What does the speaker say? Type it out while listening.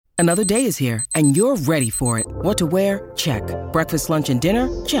Another day is here, and you're ready for it. What to wear? Check. Breakfast, lunch, and dinner?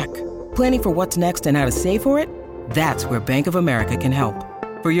 Check. Planning for what's next and how to save for it? That's where Bank of America can help.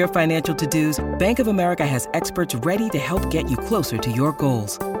 For your financial to-dos, Bank of America has experts ready to help get you closer to your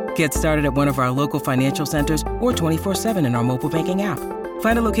goals. Get started at one of our local financial centers or 24/7 in our mobile banking app.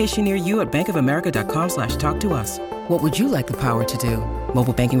 Find a location near you at bankofamerica.com/talktous. What would you like the power to do?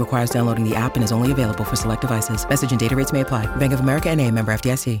 Mobile banking requires downloading the app and is only available for select devices. Message and data rates may apply. Bank of America N.A., member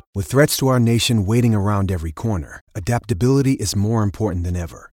FDIC. With threats to our nation waiting around every corner, adaptability is more important than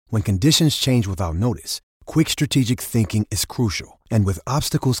ever. When conditions change without notice, quick strategic thinking is crucial. And with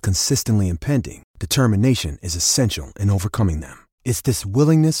obstacles consistently impending, determination is essential in overcoming them. It's this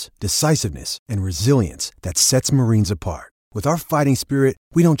willingness, decisiveness, and resilience that sets Marines apart. With our fighting spirit,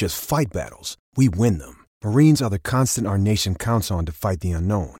 we don't just fight battles, we win them. Marines are the constant our nation counts on to fight the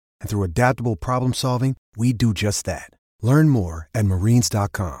unknown. And through adaptable problem solving, we do just that. Learn more at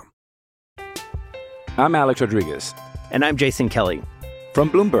marines.com. I'm Alex Rodriguez. And I'm Jason Kelly.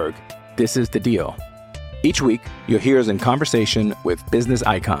 From Bloomberg, this is The Deal. Each week, you'll hear us in conversation with business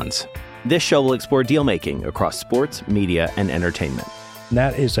icons. This show will explore deal-making across sports, media, and entertainment.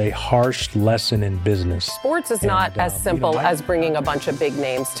 That is a harsh lesson in business. Sports is not as simple as bringing a bunch of big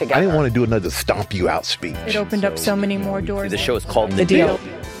names together. I didn't want to do another stomp you out speech. It opened up so many more doors. The show is called The Deal.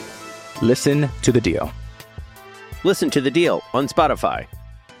 Listen to The Deal. Listen to The Deal on Spotify.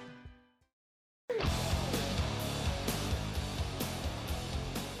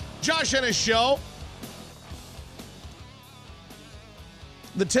 Josh and his show.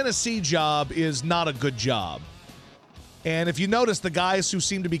 The Tennessee job is not a good job. And if you notice, the guys who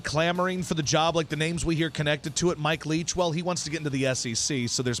seem to be clamoring for the job, like the names we hear connected to it, Mike Leach, well, he wants to get into the SEC,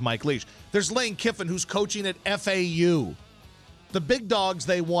 so there's Mike Leach. There's Lane Kiffin, who's coaching at FAU. The big dogs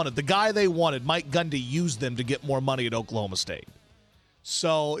they wanted, the guy they wanted, Mike Gundy, used them to get more money at Oklahoma State.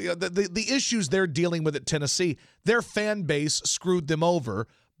 So you know, the issues they're dealing with at Tennessee, their fan base screwed them over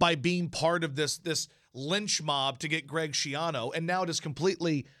by being part of this lynch mob to get Greg Schiano, and now it has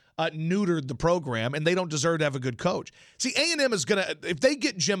completely neutered the program, and they don't deserve to have a good coach. See, A&M is going to, if they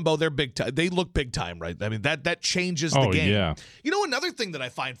get Jimbo, they're big time. They look big time, right? I mean, that changes the game. Yeah. You know, another thing that I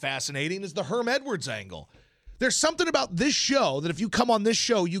find fascinating is the Herm Edwards angle. There's something about this show that if you come on this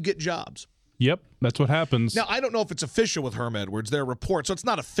show, you get jobs. Yep, that's what happens. Now, I don't know if it's official with Herm Edwards. There are reports, so it's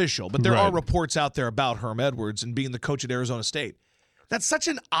not official, but there are reports out there about Herm Edwards and being the coach at Arizona State. That's such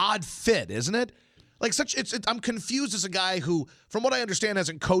an odd fit, isn't it? Like I'm confused as a guy who, from what I understand,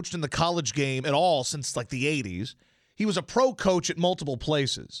 hasn't coached in the college game at all since like the 80s. He was a pro coach at multiple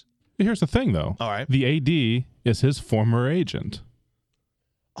places. Here's the thing, though. All right. The AD is his former agent.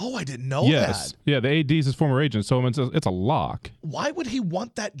 Oh, I didn't know that. Yeah, the AD is his former agent, so it's a lock. Why would he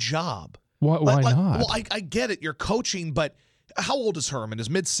want that job? Why not? Well, I get it. You're coaching, but how old is Herm? In his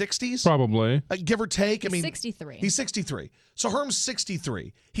mid-60s? Probably. Give or take? He's 63. He's 63. So Herm's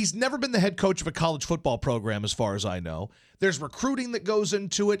 63. He's never been the head coach of a college football program as far as I know. There's recruiting that goes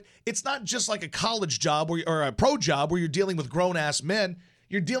into it. It's not just like a college job or a pro job where you're dealing with grown-ass men.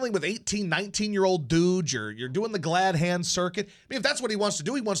 You're dealing with 18, 19-year-old dudes. You're doing the glad hand circuit. I mean, if that's what he wants to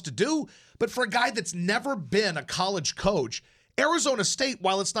do, he wants to do. But for a guy that's never been a college coach, Arizona State,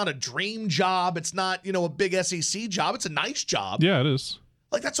 while it's not a dream job, it's not, a big SEC job, it's a nice job. Yeah, it is.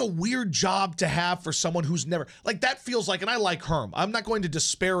 Like, that's a weird job to have for someone who's never, like, that feels like, and I like Herm. I'm not going to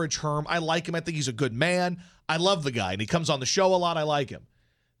disparage Herm. I like him. I think he's a good man. I love the guy, and he comes on the show a lot. I like him.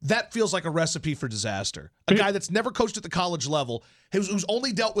 That feels like a recipe for disaster. A guy that's never coached at the college level, who's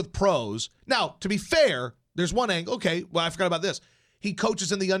only dealt with pros. Now, to be fair, there's one angle. Okay, well, I forgot about this. He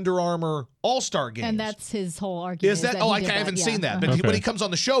coaches in the Under Armour All-Star games. And that's his whole argument. Is that? I haven't seen that. But when he comes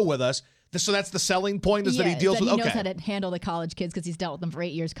on the show with us, so that's the selling point is that he deals with. He knows how to handle the college kids because he's dealt with them for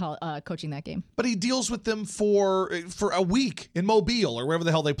 8 years coaching that game. But he deals with them for a week in Mobile or wherever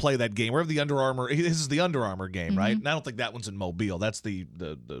the hell they play that game, wherever the Under Armour. This is the Under Armour game, right? And I don't think that one's in Mobile. That's the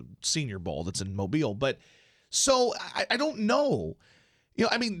Senior Bowl that's in Mobile. But so I don't know.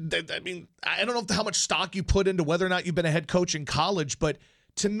 I don't know how much stock you put into whether or not you've been a head coach in college, but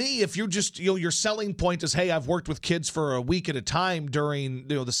to me, if you're just, your selling point is, hey, I've worked with kids for a week at a time during,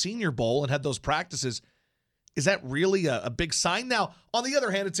 the Senior Bowl and had those practices, is that really a big sign? Now, on the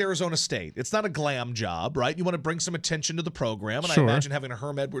other hand, it's Arizona State. It's not a glam job, right? You want to bring some attention to the program, and sure. I imagine having a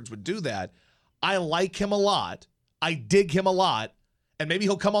Herm Edwards would do that. I like him a lot. I dig him a lot, and maybe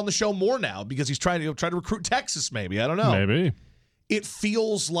he'll come on the show more now because he's trying to recruit Texas maybe. I don't know. Maybe. It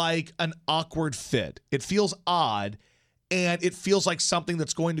feels like an awkward fit. It feels odd, and it feels like something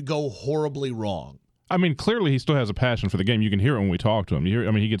that's going to go horribly wrong. I mean, clearly he still has a passion for the game. You can hear it when we talk to him.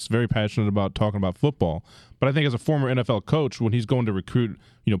 He gets very passionate about talking about football. But I think as a former NFL coach, when he's going to recruit,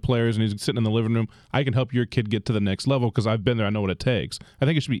 players and he's sitting in the living room, I can help your kid get to the next level because I've been there. I know what it takes. I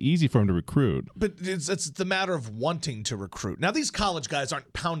think it should be easy for him to recruit. But it's the matter of wanting to recruit. Now, these college guys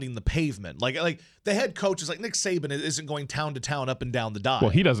aren't pounding the pavement. Like the head coach is like Nick Saban isn't going town to town up and down the dial.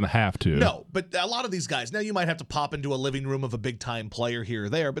 Well, he doesn't have to. No, but a lot of these guys, now you might have to pop into a living room of a big-time player here or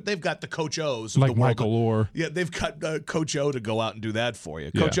there, but they've got the Coach O's. Like Michael Orr. Yeah, they've got Coach O to go out and do that for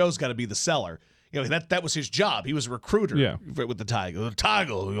you. Coach O's got to be the seller. That was his job. He was a recruiter with the Tiger. The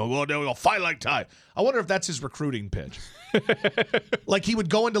Tiger, we'll fight like Tiger. I wonder if that's his recruiting pitch. Like he would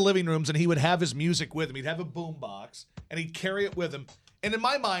go into living rooms and he would have his music with him. He'd have a boom box and he'd carry it with him. And in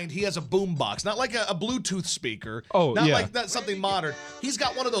my mind, he has a boom box, not like a Bluetooth speaker. Oh, not like that's something modern. He's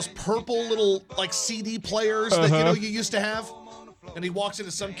got one of those purple little like CD players that you used to have. And he walks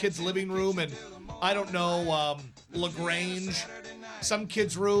into some kid's living room and I don't know, LaGrange, some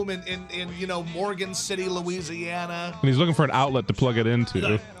kid's room in Morgan City, Louisiana. And he's looking for an outlet to plug it into.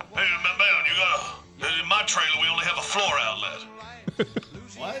 Hey, man, in my trailer, we only have a floor outlet.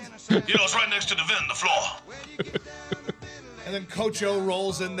 What? It's right next to the vent, the floor. And then Coach O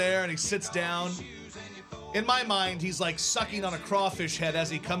rolls in there and he sits down. In my mind, he's like sucking on a crawfish head as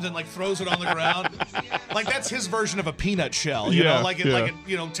he comes in, like throws it on the ground. Like that's his version of a peanut shell, you know, like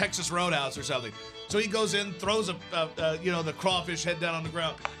in Texas Roadhouse or something. So he goes in, throws the crawfish head down on the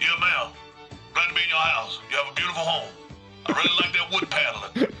ground. Yeah, ma'am. Glad to be in your house. You have a beautiful home. I really like that wood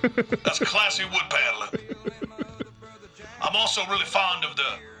paneling. That's classy wood paneling. I'm also really fond of the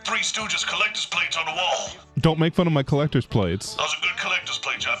Three Stooges collector's plates on the wall. Don't make fun of my collector's plates. Those are good collector's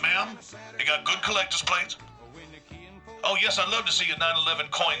plates, ma'am. You got good collector's plates? Oh, yes, I'd love to see a 9/11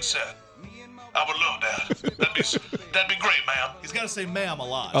 coin set. I would love that. That'd be great, ma'am. He's got to say ma'am a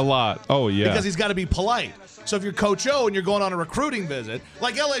lot. A lot. Oh, yeah. Because he's got to be polite. So if you're Coach O and you're going on a recruiting visit,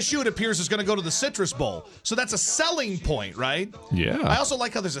 like LSU, it appears, is going to go to the Citrus Bowl. So that's a selling point, right? Yeah. I also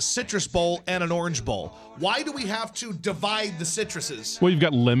like how there's a Citrus Bowl and an Orange Bowl. Why do we have to divide the citruses? Well, you've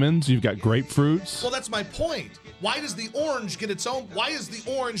got lemons, you've got grapefruits. Well, that's my point. Why does the orange get its own? Why is the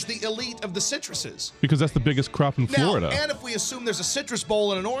orange the elite of the citruses? Because that's the biggest crop in Florida. Now, and if we assume there's a Citrus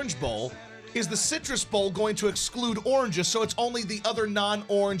Bowl and an Orange Bowl, is the Citrus Bowl going to exclude oranges so it's only the other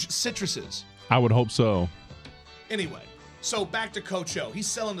non-orange citruses? I would hope so. Anyway, so back to Coach O. He's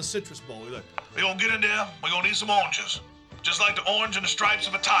selling the Citrus Bowl. He's like, we're going to get in there. We're going to need some oranges. Just like the orange and the stripes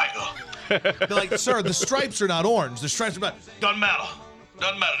of a tiger. They're like, sir, the stripes are not orange. The stripes are not. Doesn't matter.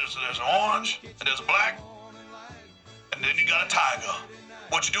 Doesn't matter. There's an orange and there's a black. And then you got a tiger.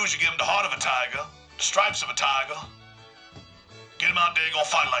 What you do is you give him the heart of a tiger, the stripes of a tiger. Get him out there, you're going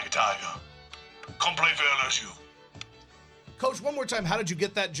to fight like a tiger. Come play for LSU. Coach, one more time, how did you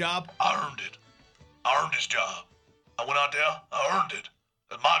get that job? I earned it. I earned this job. I went out there, I earned it.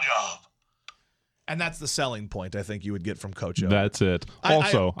 It's my job. And that's the selling point I think you would get from Coach O. That's it.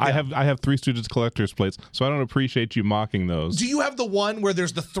 Also, I have Three Stooges collector's plates, so I don't appreciate you mocking those. Do you have the one where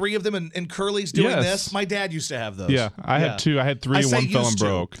there's the three of them and Curly's doing this? My dad used to have those. Yeah, I had two. I had three and one fell and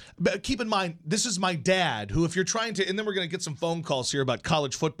broke. But keep in mind, this is my dad who, if you're trying to, and then we're going to get some phone calls here about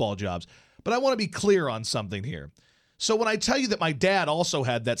college football jobs, but I want to be clear on something here. So when I tell you that my dad also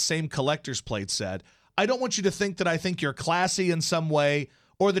had that same collector's plate set, I don't want you to think that I think you're classy in some way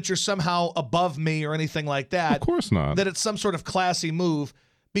or that you're somehow above me or anything like that. Of course not. That it's some sort of classy move,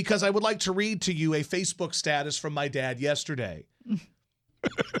 because I would like to read to you a Facebook status from my dad yesterday.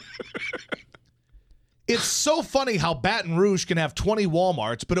 It's so funny how Baton Rouge can have 20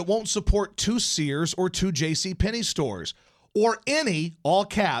 Walmarts, but it won't support 2 Sears or 2 JCPenney stores, or any, all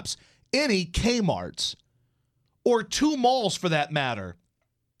caps, any Kmarts, or 2 malls for that matter.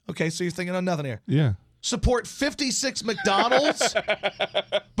 Okay, so you're thinking of nothing here. Yeah. Support 56 McDonald's,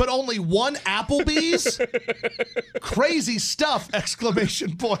 but only 1 Applebee's? Crazy stuff,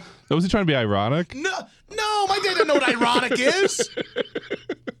 exclamation point. Was he trying to be ironic? No, my dad didn't know what ironic is.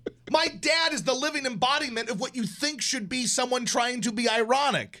 My dad is the living embodiment of what you think should be someone trying to be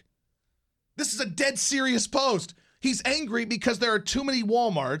ironic. This is a dead serious post. He's angry because there are too many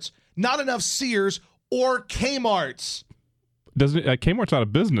Walmarts, not enough Sears or Kmarts. Kmart's out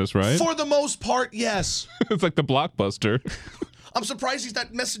of business, right? For the most part, yes. It's like the Blockbuster. I'm surprised he's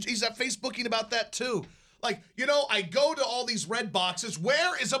not Facebooking about that too. Like, I go to all these red boxes.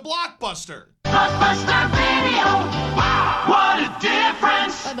 Where is a Blockbuster? Blockbuster Video. Wow, what a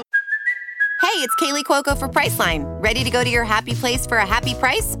difference. Hey, it's Kaylee Cuoco for Priceline. Ready to go to your happy place for a happy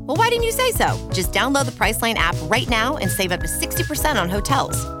price? Well, why didn't you say so? Just download the Priceline app right now and save up to 60% on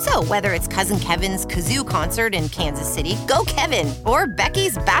hotels. So whether it's Cousin Kevin's Kazoo Concert in Kansas City, go Kevin, or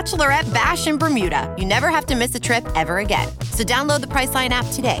Becky's Bachelorette Bash in Bermuda, you never have to miss a trip ever again. So download the Priceline app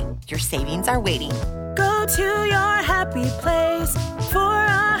today. Your savings are waiting. Go to your happy place for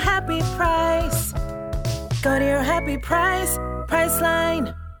a happy price. Go to your happy price,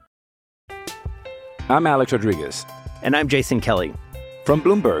 Priceline. I'm Alex Rodriguez. And I'm Jason Kelly. From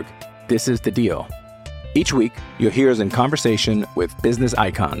Bloomberg, this is The Deal. Each week, you'll hear us in conversation with business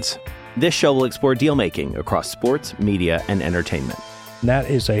icons. This show will explore deal-making across sports, media, and entertainment.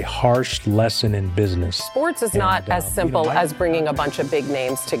 That is a harsh lesson in business. Sports is not as simple as bringing a bunch of big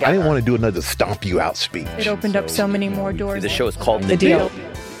names together. I didn't want to do another stomp you out speech. It opened up so many more doors. The show is called The Deal.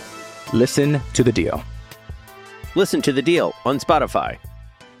 Listen to The Deal. Listen to The Deal on Spotify.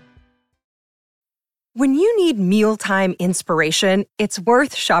 When you need mealtime inspiration, it's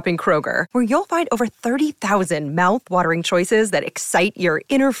worth shopping Kroger, where you'll find over 30,000 mouth-watering choices that excite your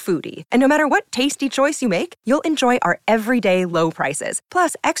inner foodie. And no matter what tasty choice you make, you'll enjoy our everyday low prices,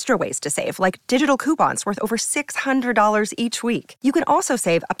 plus extra ways to save, like digital coupons worth over $600 each week. You can also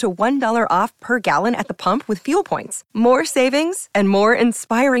save up to $1 off per gallon at the pump with fuel points. More savings and more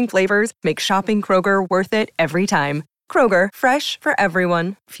inspiring flavors make shopping Kroger worth it every time. Kroger, fresh for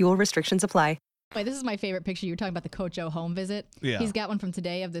everyone. Fuel restrictions apply. Wait, this is my favorite picture. You were talking about the Coach O home visit. Yeah. He's got one from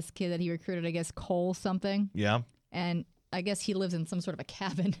today of this kid that he recruited, I guess, Cole something. Yeah. And I guess he lives in some sort of a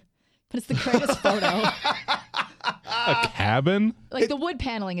cabin. But it's the greatest photo. A cabin? Like the wood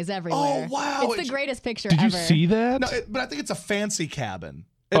paneling is everywhere. Oh, wow. It's the greatest picture Did ever. you see that? No, but I think it's a fancy cabin.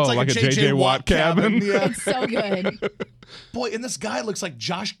 It's like a J.J. Watt cabin? Yeah. It's so good. Boy, and this guy looks like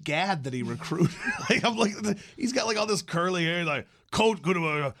Josh Gad that he recruited. He's got like all this curly hair, like Coach.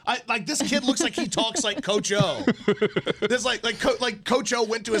 This kid looks like he talks like Coach O. This like Coach O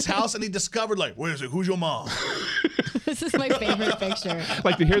went to his house and he discovered where is it? Who's your mom? This is my favorite picture.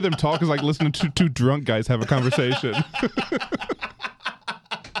 Like to hear them talk is like listening to two drunk guys have a conversation.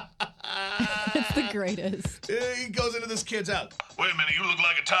 It's the greatest. He goes into this kid's house. Wait a minute, you look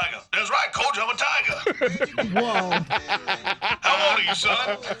like a tiger. That's right, Coach, I'm a tiger. Whoa. How old are you,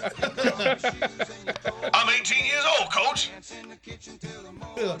 son? I'm 18 years old, Coach.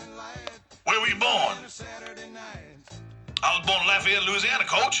 Where were you born? I was born in Lafayette, Louisiana,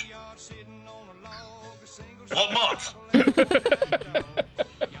 Coach. What month? I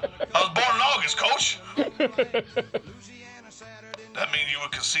was born in August, Coach. That means you were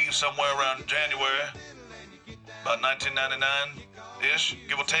conceived somewhere around January, about 1999-ish,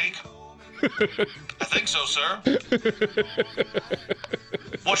 give or take. I think so, sir.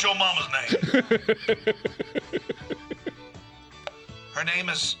 What's your mama's name? Her name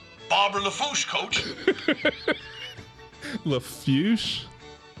is Barbara LaFouche, Coach. LaFouche?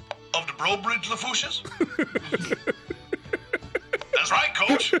 Of the Brobridge LaFouches? That's right,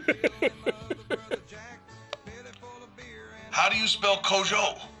 Coach. How do you spell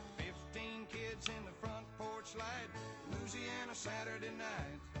Kojo?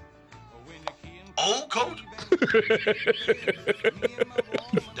 Oh, Coach?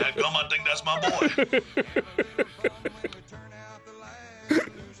 Dadgum, I think that's my boy.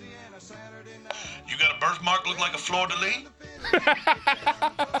 You got a birthmark look like a fleur-de-lis?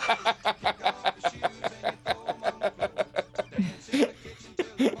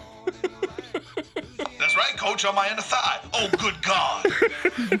 That's right, Coach, on my inner thigh. Oh, good God.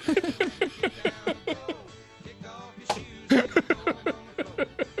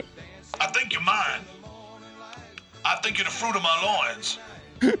 I think you're mine. I think you're the fruit of my loins.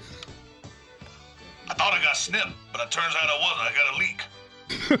 I thought I got snipped, but it turns out I wasn't. I got a leak.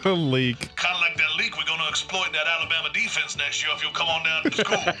 A leak. Kind of like that leak we're going to exploit in that Alabama defense next year if you'll come on down to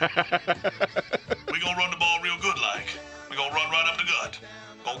school. We're going to run the ball real good like. We're going to run right up the gut.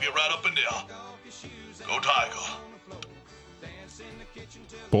 Going to get right up in there. Go Tiger.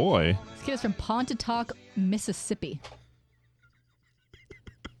 Boy. This kid is from Pontotoc, Mississippi.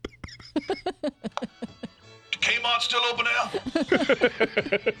 Kmart still open now?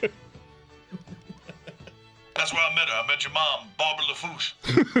 That's where I met her. I met your mom, Barbara LaFouche.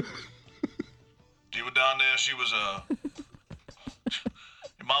 You were down there. She was,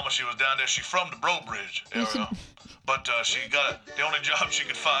 your mama, she was down there. She from the Brobridge area. But she got, the only job she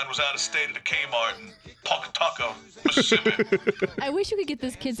could find was out of state at a Kmart in Pocatoco, Mississippi. I wish you could get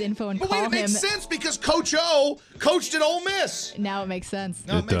this kid's info and But call wait, him. it makes sense because Coach O coached at Ole Miss. Now it makes sense.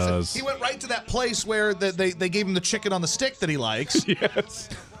 No, It makes does. sense. He went right to that place where they gave him the chicken on the stick that he likes. Yes.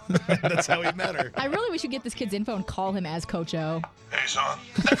 That's how he met her. I really wish you get this kid's info and call him as Coach O. Hey, son.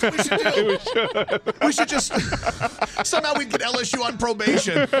 That's what we should do. We should just somehow we get LSU on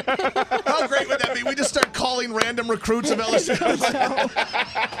probation. How great would that be? We just start calling random recruits of LSU.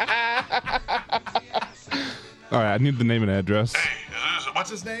 All right, I need the name and address. What's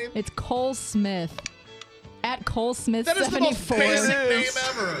his name? It's Cole Smith. At Cole Smith That is the most 74. basic name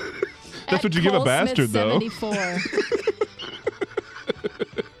ever. That's what you give a bastard, though. 74.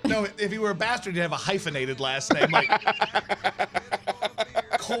 No, if he were a bastard, he'd have a hyphenated last name, like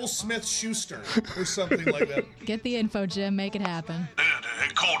Cole Smith Schuster or something like that. Get the info, Jim. Make it happen. Hey,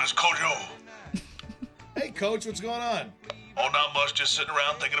 Cole, it's Coach O. Hey, Coach, what's going on? Oh, not much. Just sitting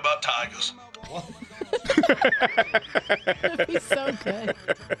around thinking about tigers. That'd be so good.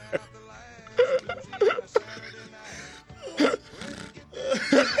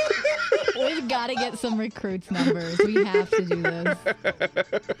 We've got to get some recruits numbers. We have to do this.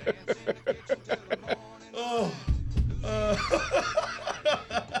 Oh,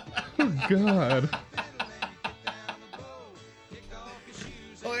 God.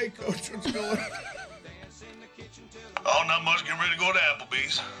 Oh, hey, Coach, what's going on? Oh, not much. Getting ready to go to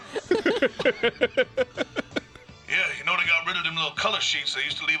Applebee's. Yeah, you know they got rid of them little color sheets they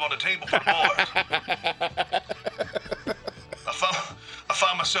used to leave on the table for the boys. I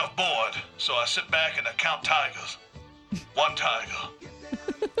find myself bored, so I sit back and I count tigers. One tiger.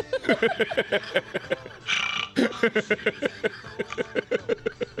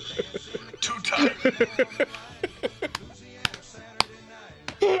 Two tigers.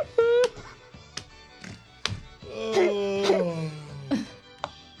 Oh.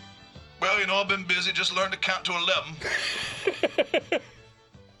 Well, you know, I've been busy. Just learned to count to 11.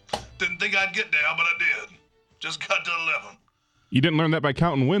 Didn't think I'd get there, but I did. Just got to 11. You didn't learn that by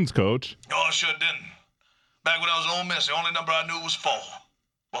counting wins, Coach. No, I sure didn't. Back when I was at Ole Miss, the only number I knew was 4.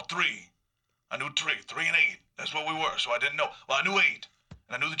 Well, 3. I knew 3. 3 and 8. That's what we were, so I didn't know. Well, I knew 8.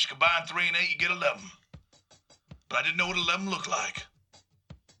 And I knew that you combine 3 and 8, you get 11. But I didn't know what 11 looked like.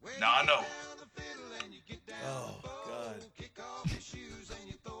 Now I know. Oh, God.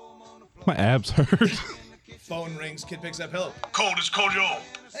 My abs hurt. Phone rings. Kid picks up. Hello. Coach, it's Coach O.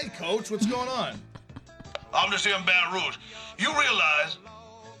 Hey, Coach, what's going on? I'm just here in Baton Rouge. You realize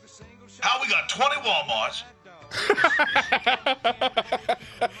how we got 20 Walmarts,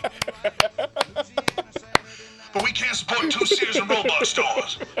 but we can't support 2 Sears and Roebuck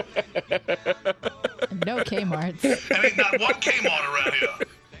stores. No Kmarts. And ain't not one Kmart around here.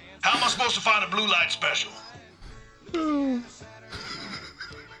 How am I supposed to find a blue light special?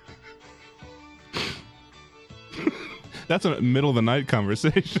 That's a middle of the night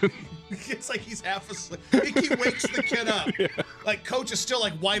conversation. It's like he's half asleep. He wakes the kid up. Yeah. Like, Coach is still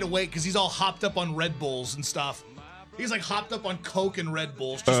like wide awake because he's all hopped up on Red Bulls and stuff. He's like hopped up on Coke and Red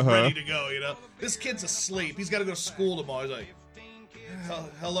Bulls, just ready to go, you know? This kid's asleep. He's got to go to school tomorrow. He's like,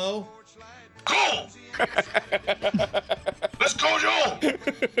 hello? Cool! Let's go, Joe!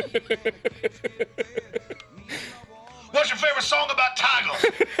 What's your favorite song about tigers?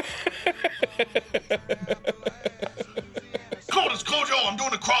 Cool, it's Cool Joe. I'm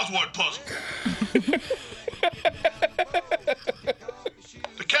doing a crossword puzzle.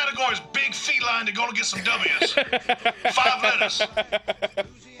 The category is big feline. They're going to get some W's. 5 letters.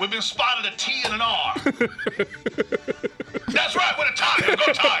 We've been spotted a T and an R. That's right, we're the Tigers.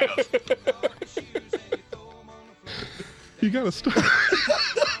 Go Tigers. You gotta stop.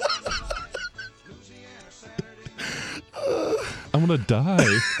 I'm gonna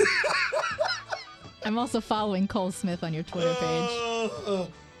die. I'm also following Cole Smith on your Twitter page.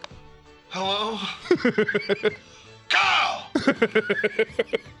 Hello? Kyle!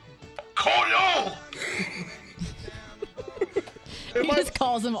 Coyo! He just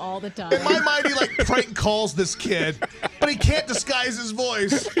calls him all the time. In my mind, he like prank calls this kid, but he can't disguise his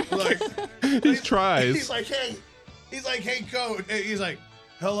voice. Like, he tries. He's like, hey, Coach. He's like,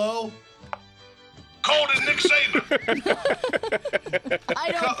 hello? Cold as Nick Saban.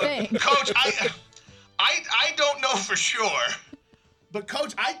 I don't think. Coach, I don't know for sure. But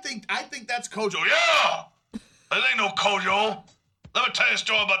Coach, I think that's Coach. Oh, yeah! That ain't no Kojo. Let me tell you a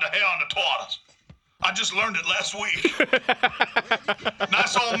story about the hair on the tortoise. I just learned it last week.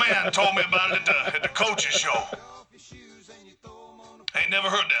 Nice old man told me about it at the coach's show. Ain't never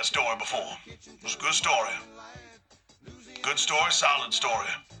heard that story before. It was a good story. Good story, solid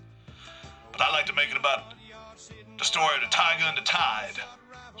story. But I like to make it about the story of the tiger and the tide.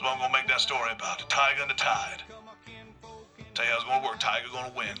 That's what I'm going to make that story about, the tiger and the tide. Tell you how it's going to work. Tiger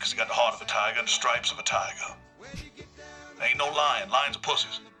going to win because he got the heart of a tiger and the stripes of a tiger. Ain't no lion. Lions are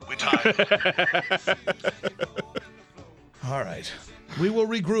pussies. We tiger. All right. We will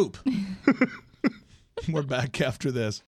regroup. We're back after this.